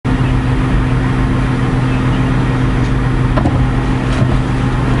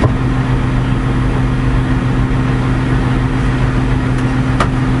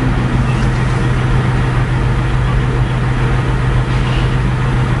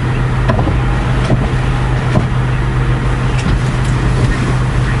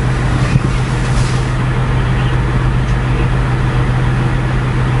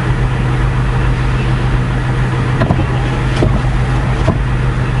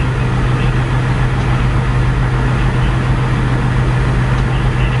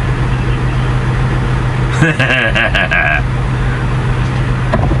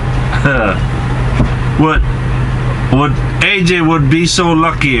would AJ would be so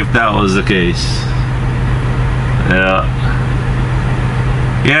lucky if that was the case.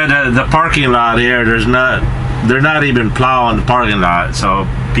 Yeah, the parking lot here, they're not even plowing the parking lot, so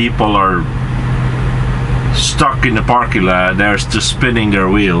people are stuck in the parking lot. They're just spinning their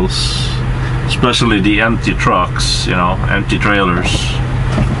wheels, especially the empty trucks, you know, empty trailers.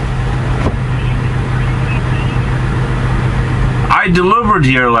 I delivered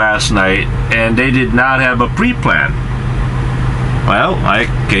here last night and they did not have a pre-plan. Well, I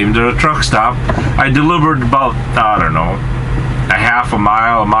came to the truck stop. I delivered about, I don't know, a half a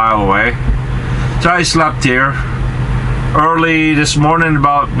mile away. So I slept here. Early this morning,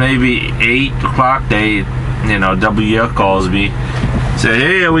 about maybe 8 o'clock, WL calls me. Say,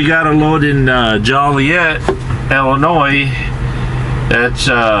 hey, we got a load in Joliet, Illinois.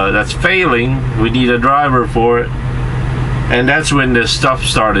 That's failing. We need a driver for it. And that's when the stuff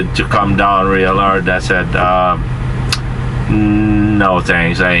started to come down real hard. I said, no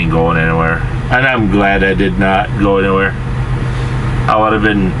thanks, I ain't going anywhere. And I'm glad I did not go anywhere. I would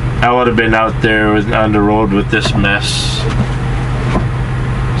have been out there on the road with this mess.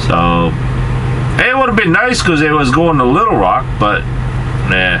 So, hey, it would have been nice because it was going to Little Rock, but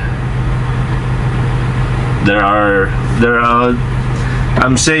nah.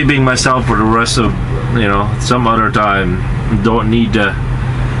 I'm saving myself for the rest of, some other time. Don't need to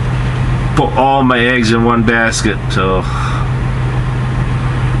put all my eggs in one basket, so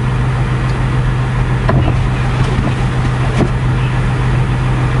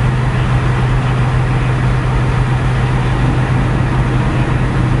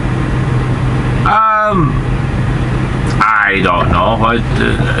I don't know.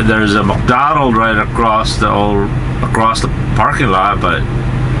 There's a McDonald's right across the parking lot, but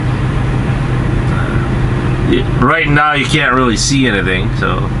right now you can't really see anything,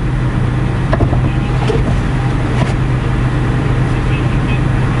 so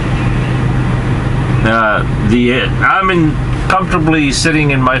I'm comfortably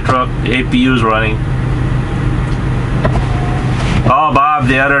sitting in my truck. The APU's running. Oh, Bob,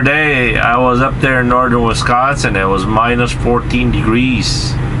 the other day I was up there in northern Wisconsin. It was minus 14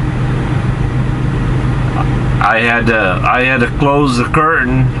 degrees. I had to close the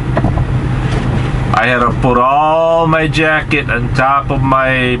curtain. I had to put all my jacket on top of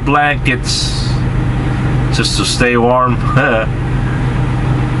my blankets just to stay warm.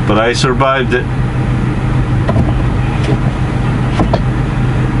 But I survived it.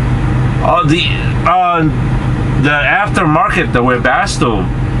 Oh, the aftermarket, the Webasto,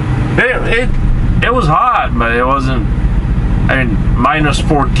 it was hot, but it wasn't. I mean, minus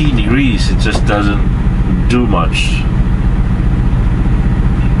 14 degrees. It just doesn't do much.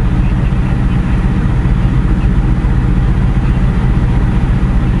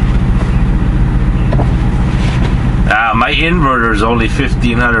 My inverter is only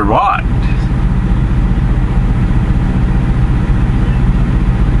 1500 watt.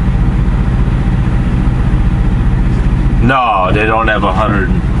 No, they don't have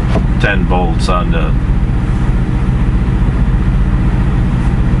 110 volts on the.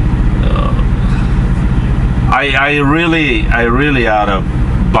 I really ought to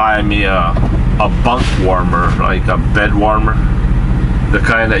buy me a bunk warmer, like a bed warmer, the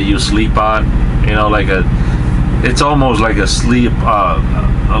kind that you sleep on. Like it's almost like a sleep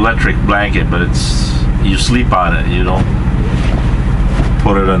electric blanket, but you sleep on it. You don't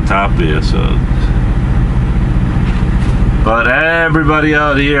put it on top of you. So. But everybody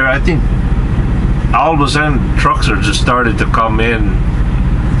out here, I think all of a sudden trucks are just started to come in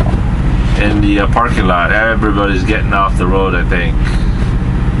the parking lot. Everybody's getting off the road, I think.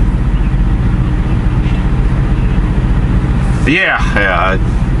 Yeah.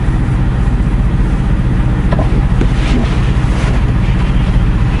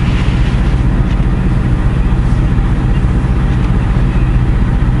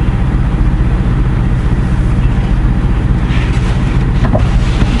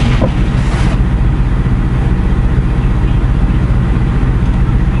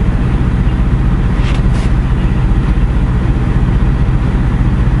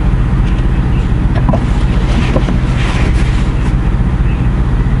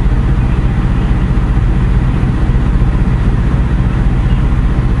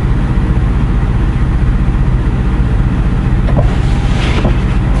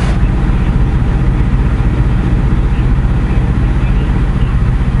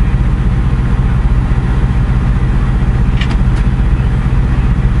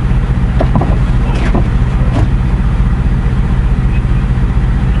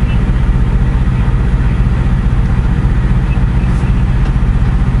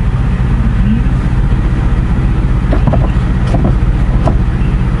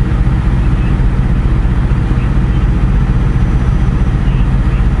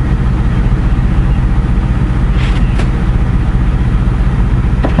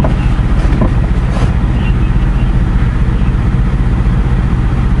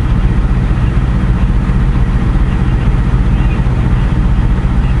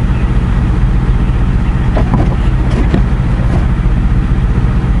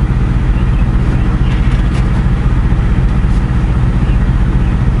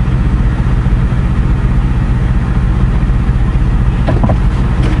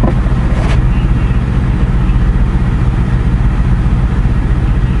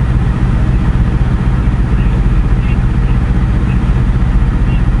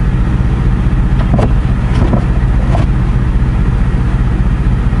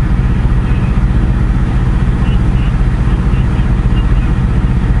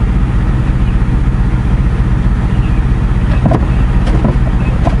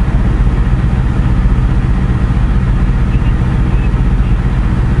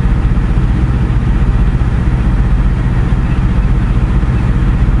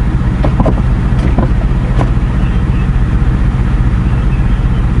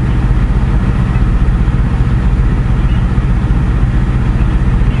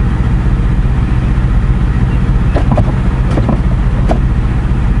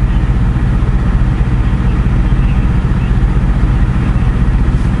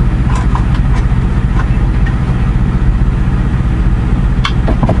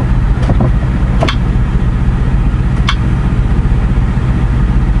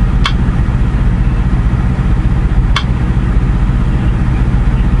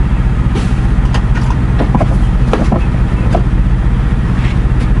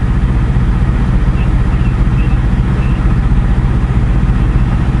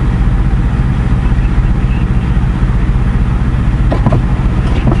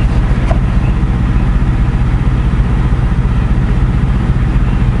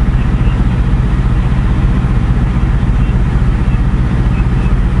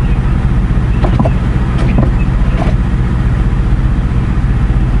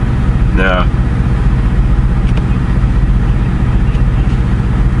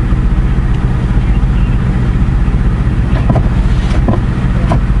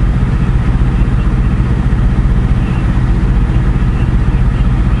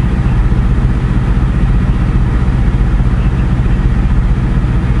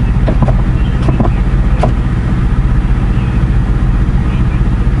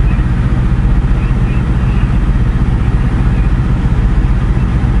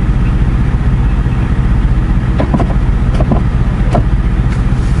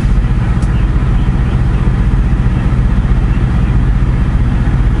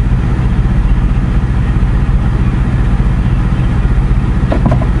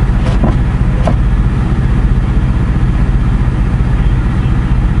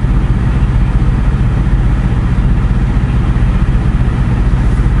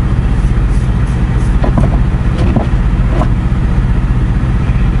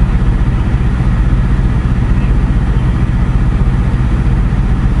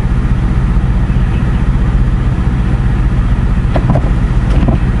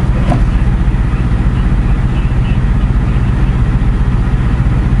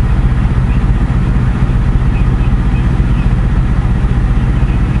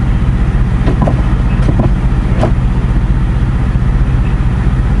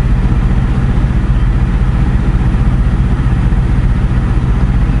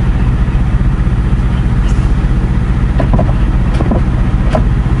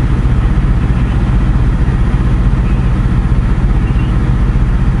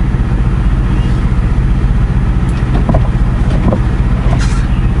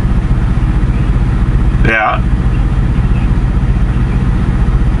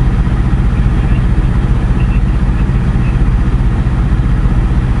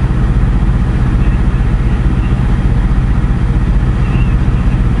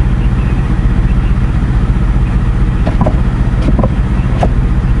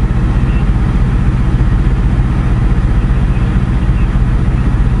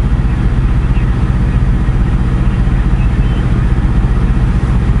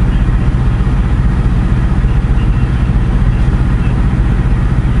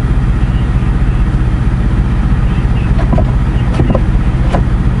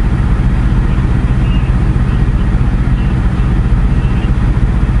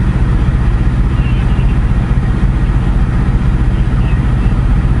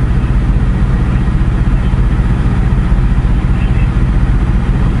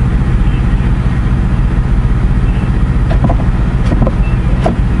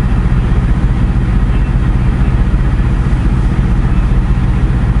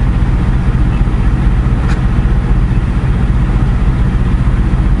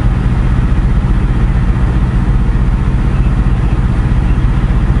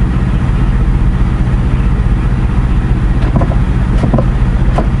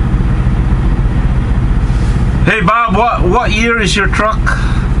 what year is your truck?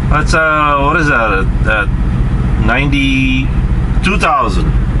 That's what is that? 90, 2000.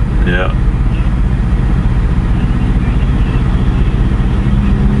 Yeah.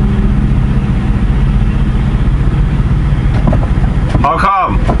 How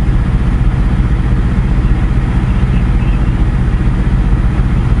come?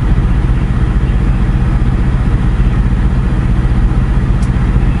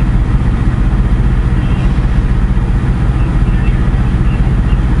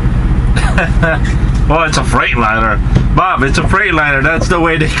 Well, it's a Freightliner. Bob, it's a Freightliner. That's the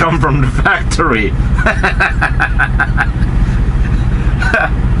way they come from the factory.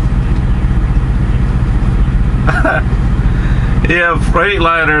 Yeah,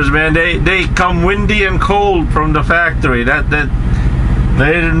 Freightliners, man, they come windy and cold from the factory. There's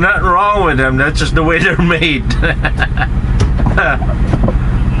nothing wrong with them. That's just the way they're made.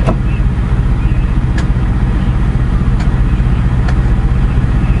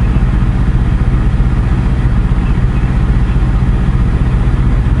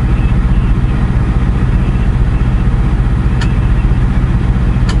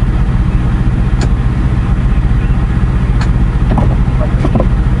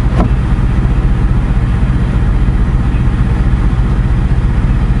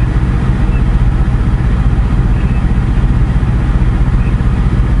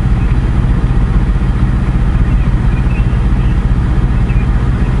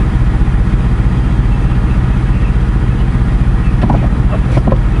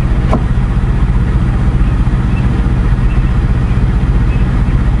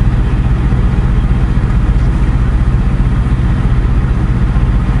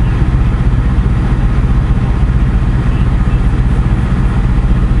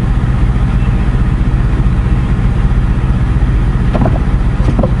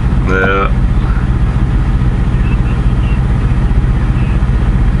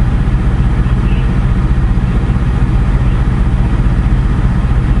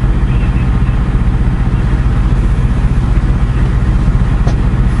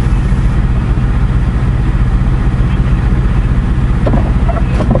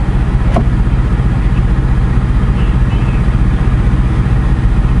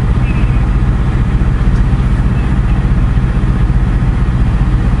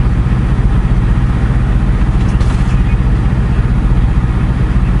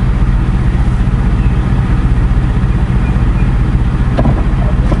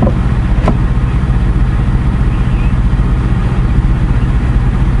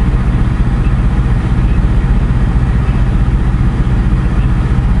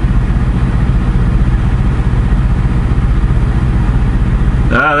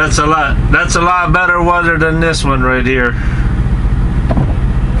 That's a lot better weather than this one right here.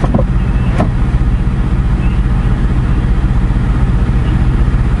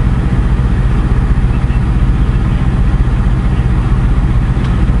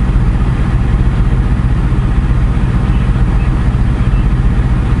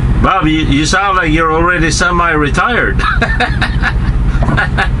 Bob, you sound like you're already semi-retired.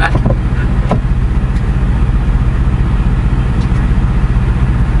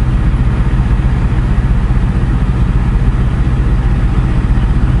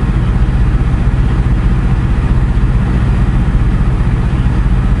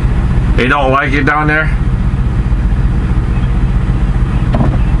 You don't like it down there?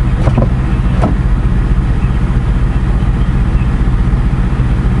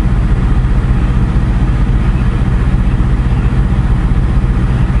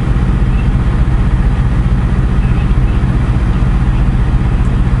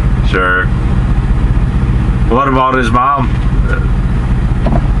 Sure. What about his mom?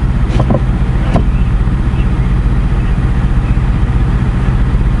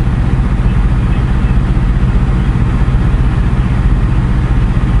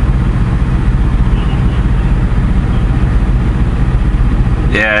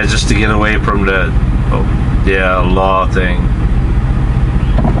 Yeah, just to get away from the law thing.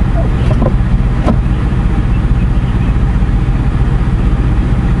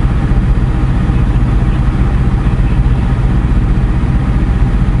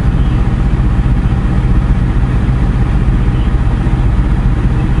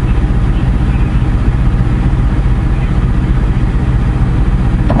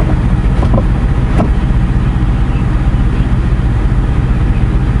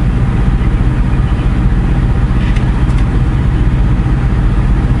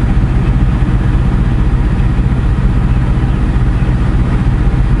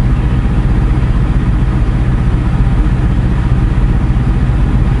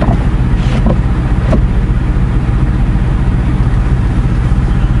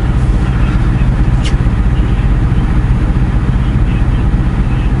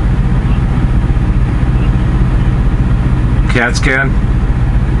 CAT scan?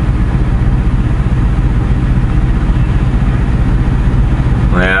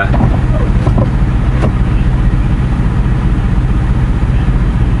 Yeah.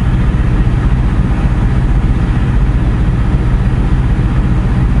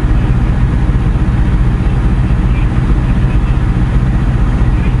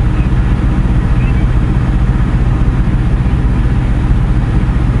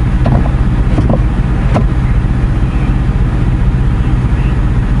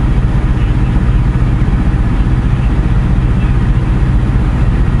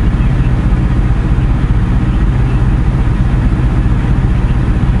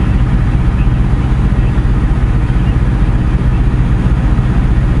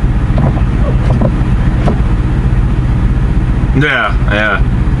 Yeah, yeah.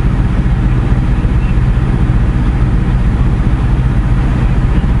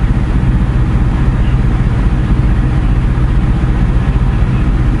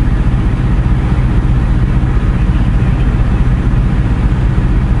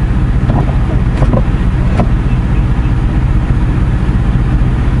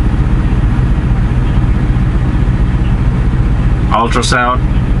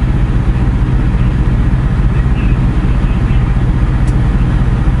 Ultrasound.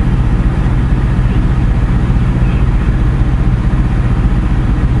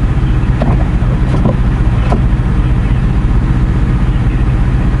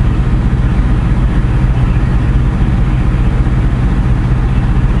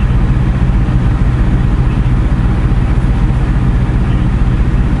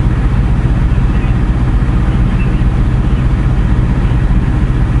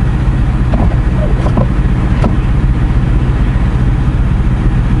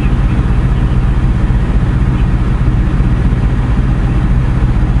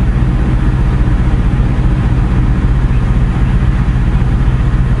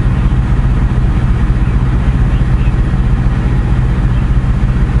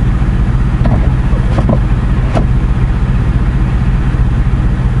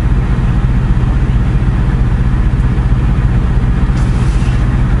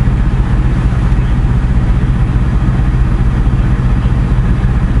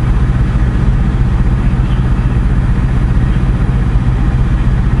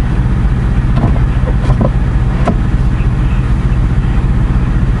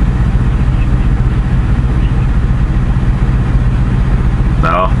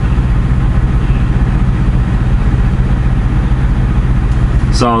 No.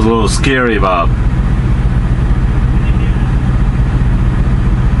 Sounds a little scary, Bob.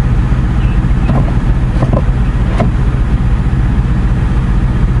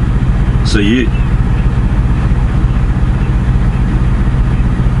 So you...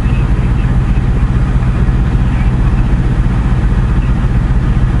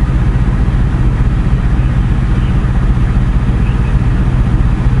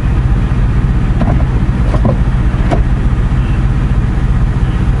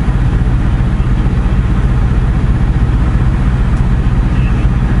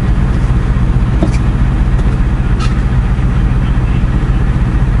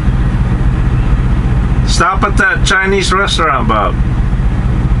 Stop at that Chinese restaurant, Bob.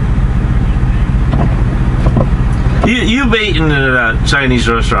 You've eaten at that Chinese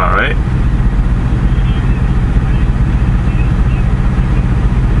restaurant, right?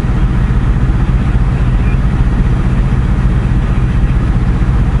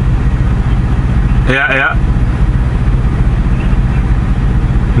 Yeah, yeah.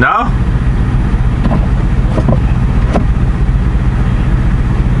 No?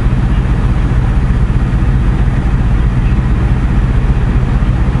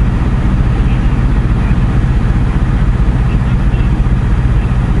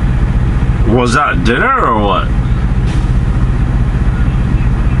 Was that dinner or what?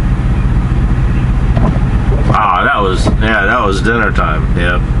 Ah, that was dinner time.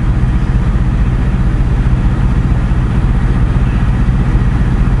 Yep.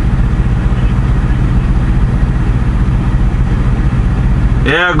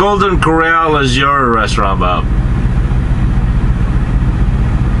 Yeah, Golden Corral is your restaurant, Bob.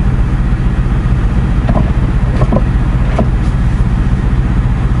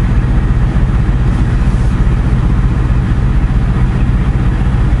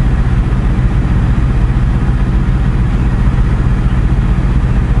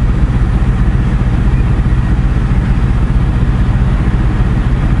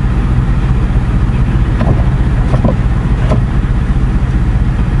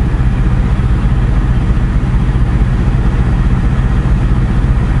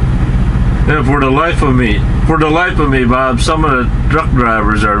 And for the life of me, Bob, some of the truck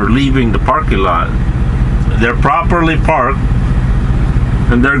drivers are leaving the parking lot. They're properly parked,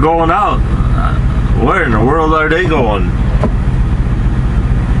 and they're going out. Where in the world are they going?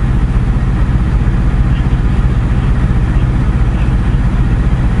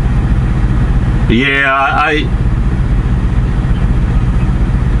 Yeah,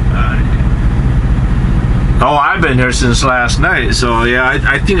 oh, I've been here since last night, so yeah,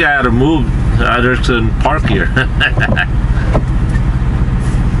 I think I had to move to Anderson Park here.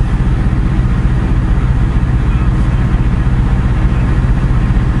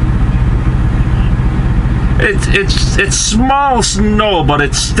 It's small snow, but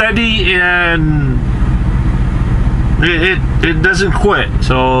it's steady and it doesn't quit.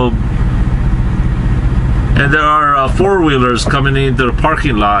 So, and there are four-wheelers coming into the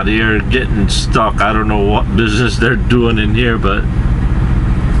parking lot here getting stuck. I don't know what business they're doing in here, but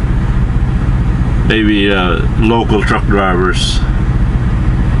maybe local truck drivers.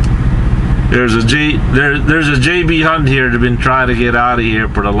 There's a JB Hunt here that's been trying to get out of here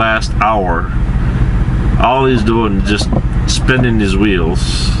for the last hour. All he's doing is just spinning his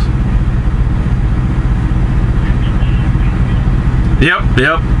wheels.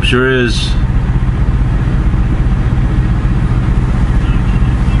 Yep, sure is.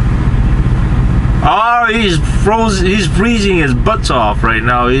 Oh, he's freezing his butts off right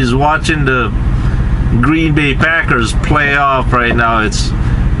now. He's watching the Green Bay Packers play off right now.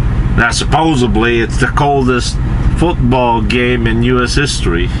 Now supposedly it's the coldest football game in US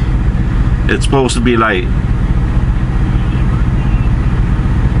history. It's supposed to be like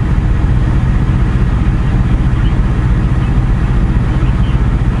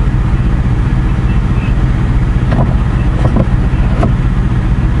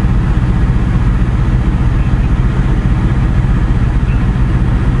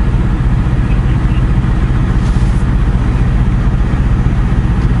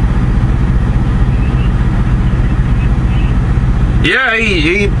yeah,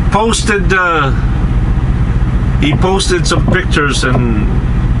 he posted some pictures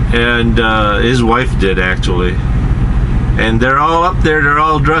and his wife did actually, and they're all up there. They're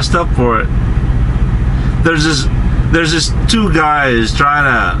all dressed up for it. There's this two guys trying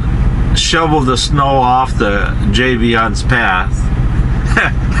to shovel the snow off the JB Hunt's path.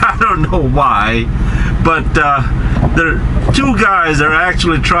 I don't know why, but there two guys are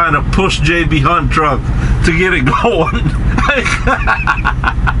actually trying to push JB Hunt truck to get it going.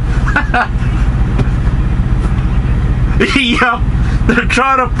 Yep, they're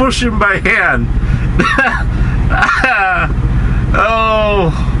trying to push him by hand.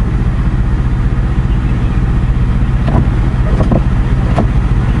 Oh.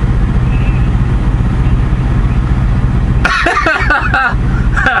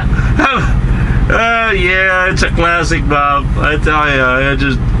 Yeah, it's a classic, Bob. I tell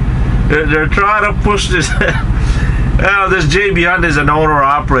you, they're trying to push this. Well, this JB Hunt is an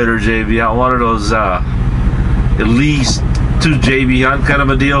owner-operator JB Hunt, one of those at least two JB Hunt kind of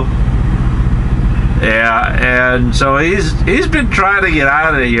a deal. Yeah, and so he's been trying to get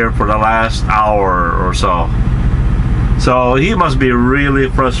out of here for the last hour or so. So he must be really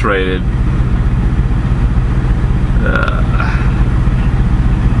frustrated.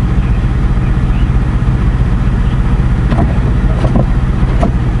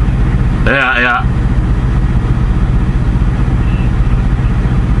 Yeah.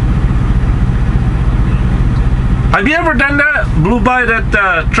 Have you ever done that? Blew by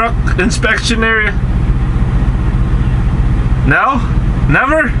that truck inspection area? No?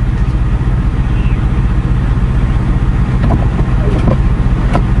 Never?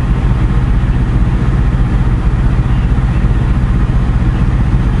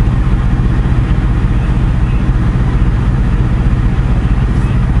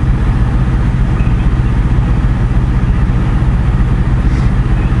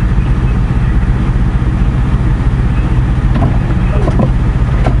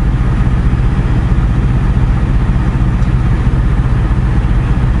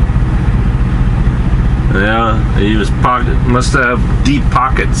 Yeah, he must have deep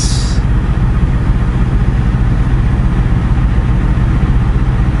pockets.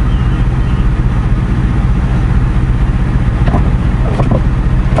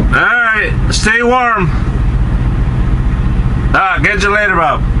 Alright, stay warm. Catch you later,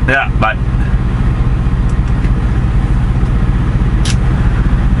 Bob. Yeah, bye.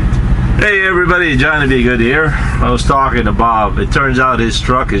 Hey everybody, Johnny B. Good here. I was talking to Bob. It turns out his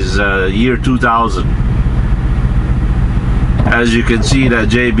truck is year 2000. As you can see, that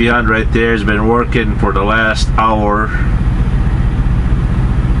JB Hunt right there has been working for the last hour.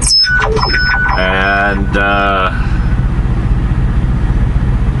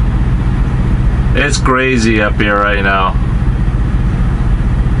 crazy up here right now.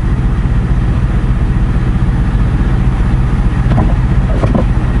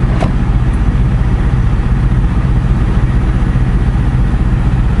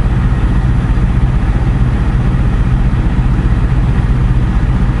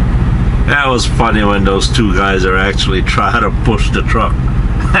 That was funny when those two guys are actually trying to push the truck.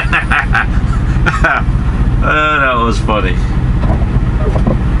 That was funny.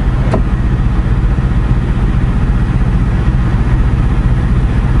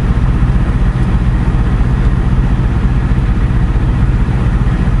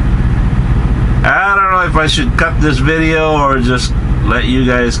 I don't know if I should cut this video or just let you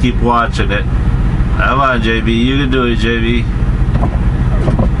guys keep watching it. Come on, JB, you can do it, JB.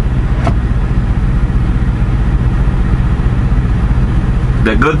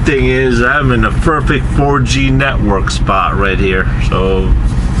 The good thing is I'm in a perfect 4G network spot right here. So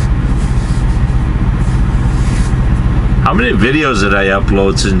how many videos did I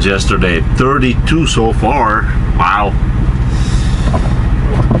upload since yesterday? 32 so far. Wow.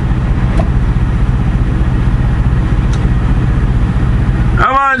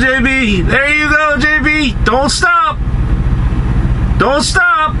 Come on, JB. There you go, JB. Don't stop. Don't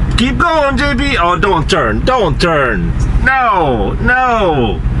stop. Keep going, JB. Oh, don't turn. Don't turn. No,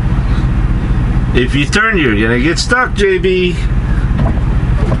 no. If you turn, you're gonna get stuck, JB.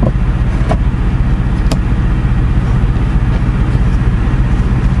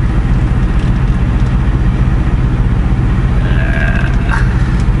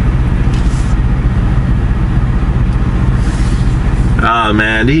 Oh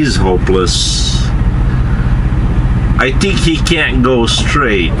man, he's hopeless. I think he can't go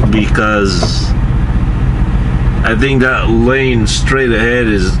straight because I think that lane straight ahead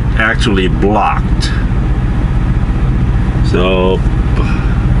is actually blocked. So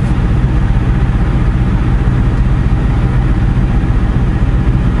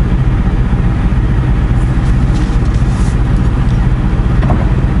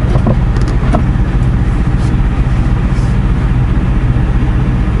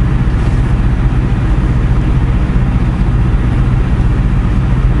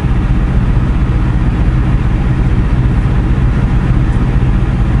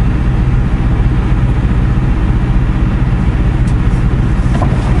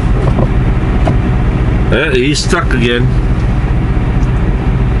he's stuck again.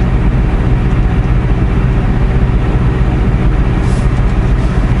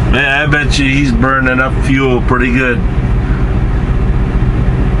 Man, I bet you he's burning up fuel pretty good.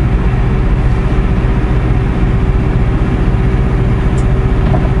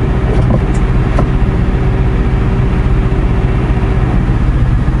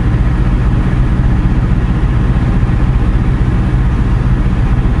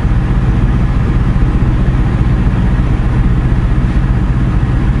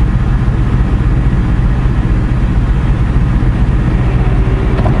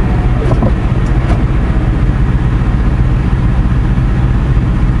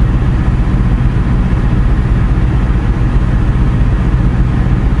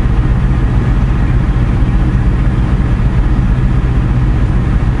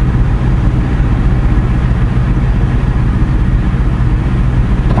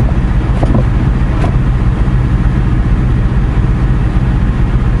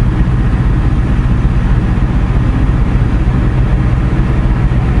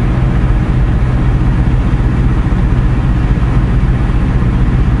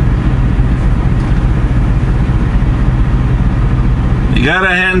 You gotta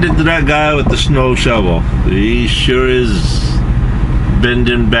hand it to that guy with the snow shovel. He sure is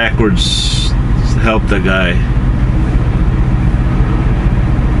bending backwards to help the guy.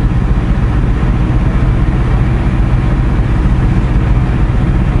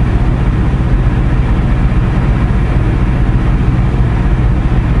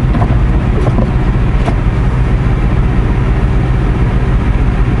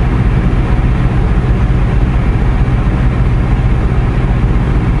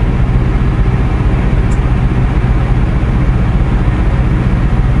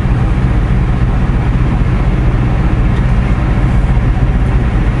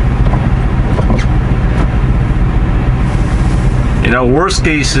 You know, worst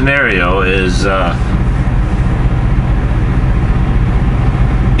case scenario is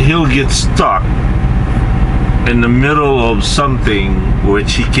he'll get stuck in the middle of something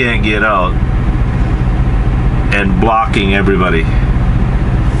which he can't get out and blocking everybody.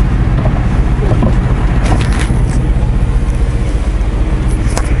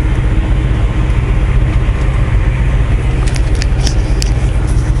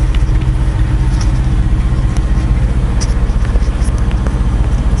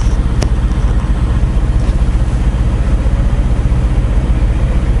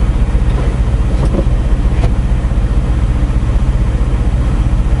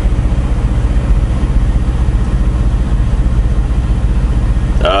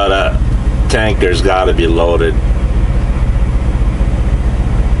 there's got to be loaded.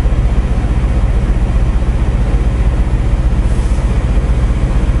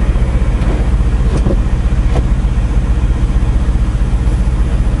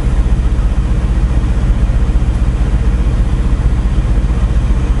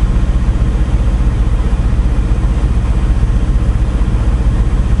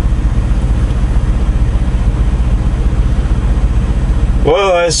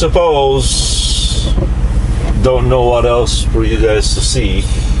 Well, I suppose don't know what else for you guys to see.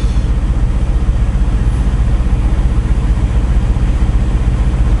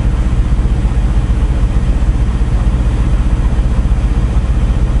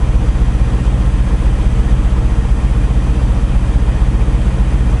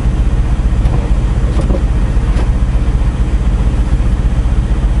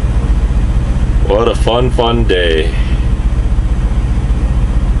 What a fun day.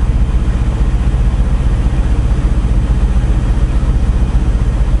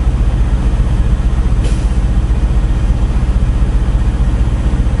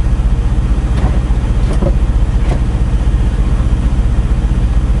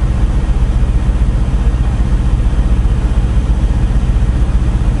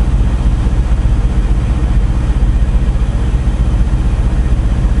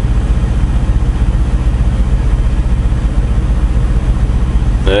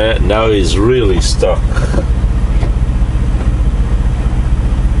 Now he's really stuck.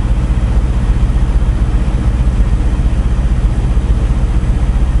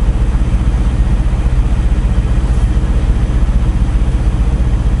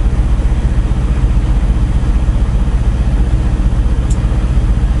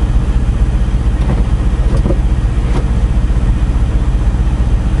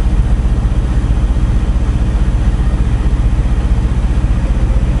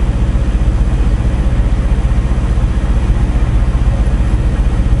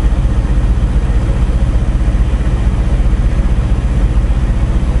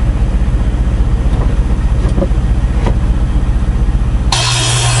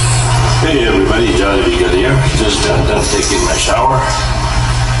 Hey everybody, Johnny B. Good here. Just got done taking my shower,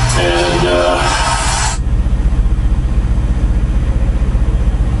 and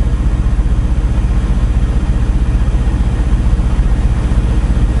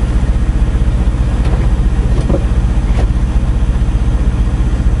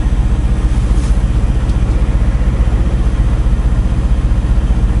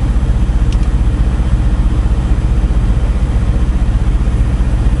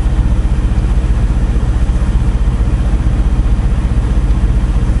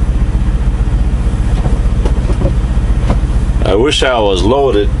I wish I was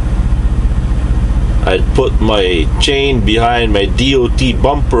loaded. I'd put my chain behind my DOT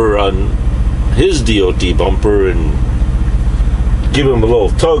bumper on his DOT bumper and give him a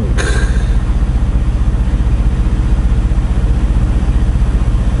little tug.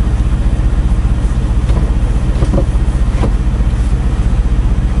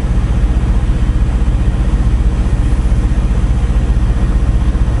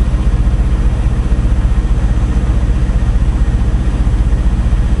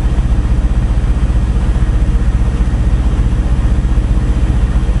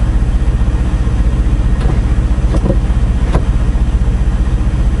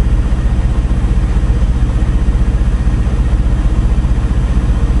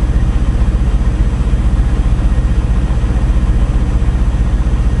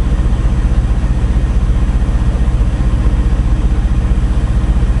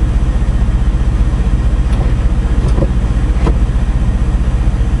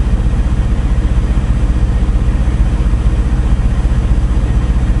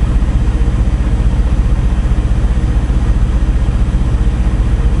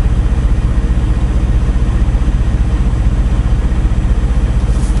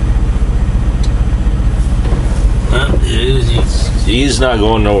 He's not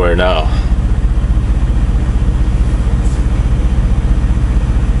going nowhere now.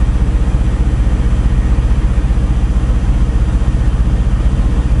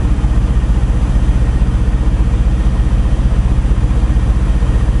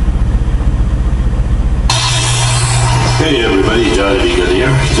 Hey everybody, Johnny B. Good here.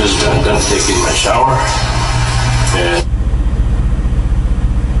 Just got done taking my shower, and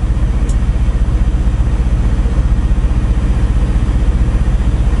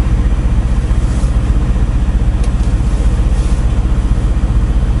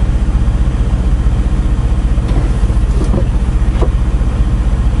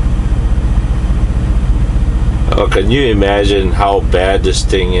can you imagine how bad this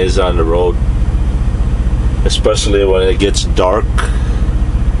thing is on the road? especially when it gets dark.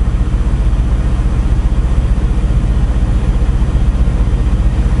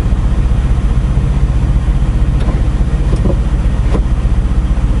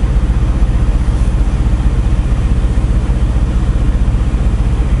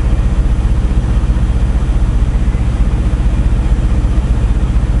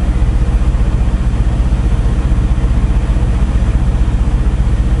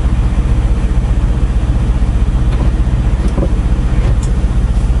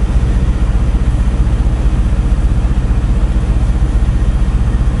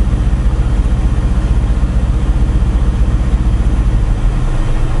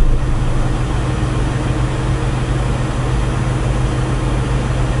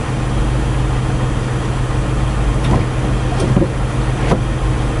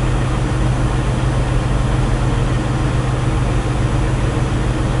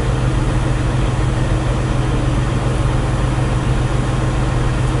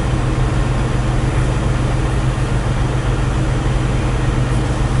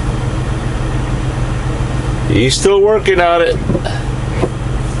 He's still working on it.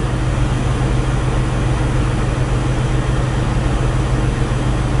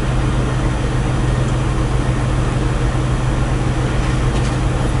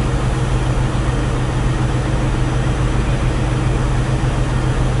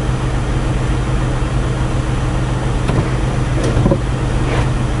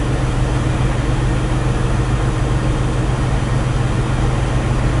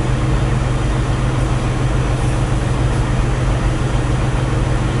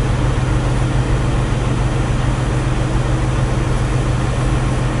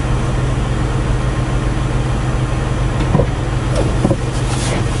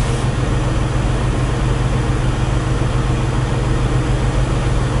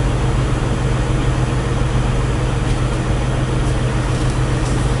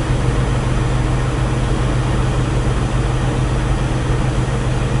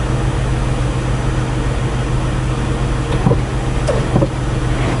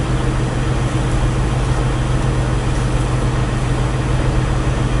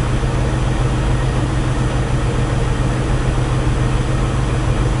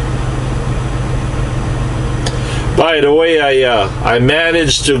 By the way, I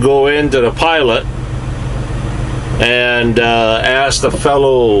managed to go into the Pilot and asked a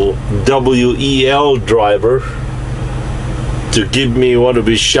fellow WEL driver to give me one of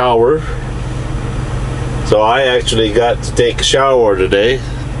his shower. So I actually got to take a shower today.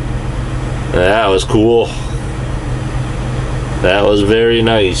 That was cool. That was very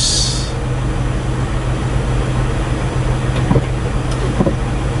nice.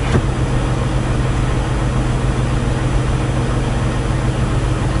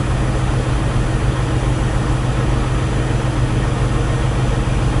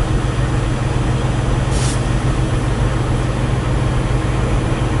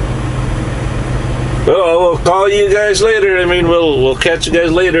 Well, we'll call you guys later. I mean, we'll catch you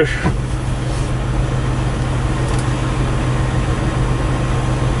guys later.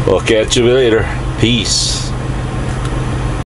 We'll catch you later. Peace.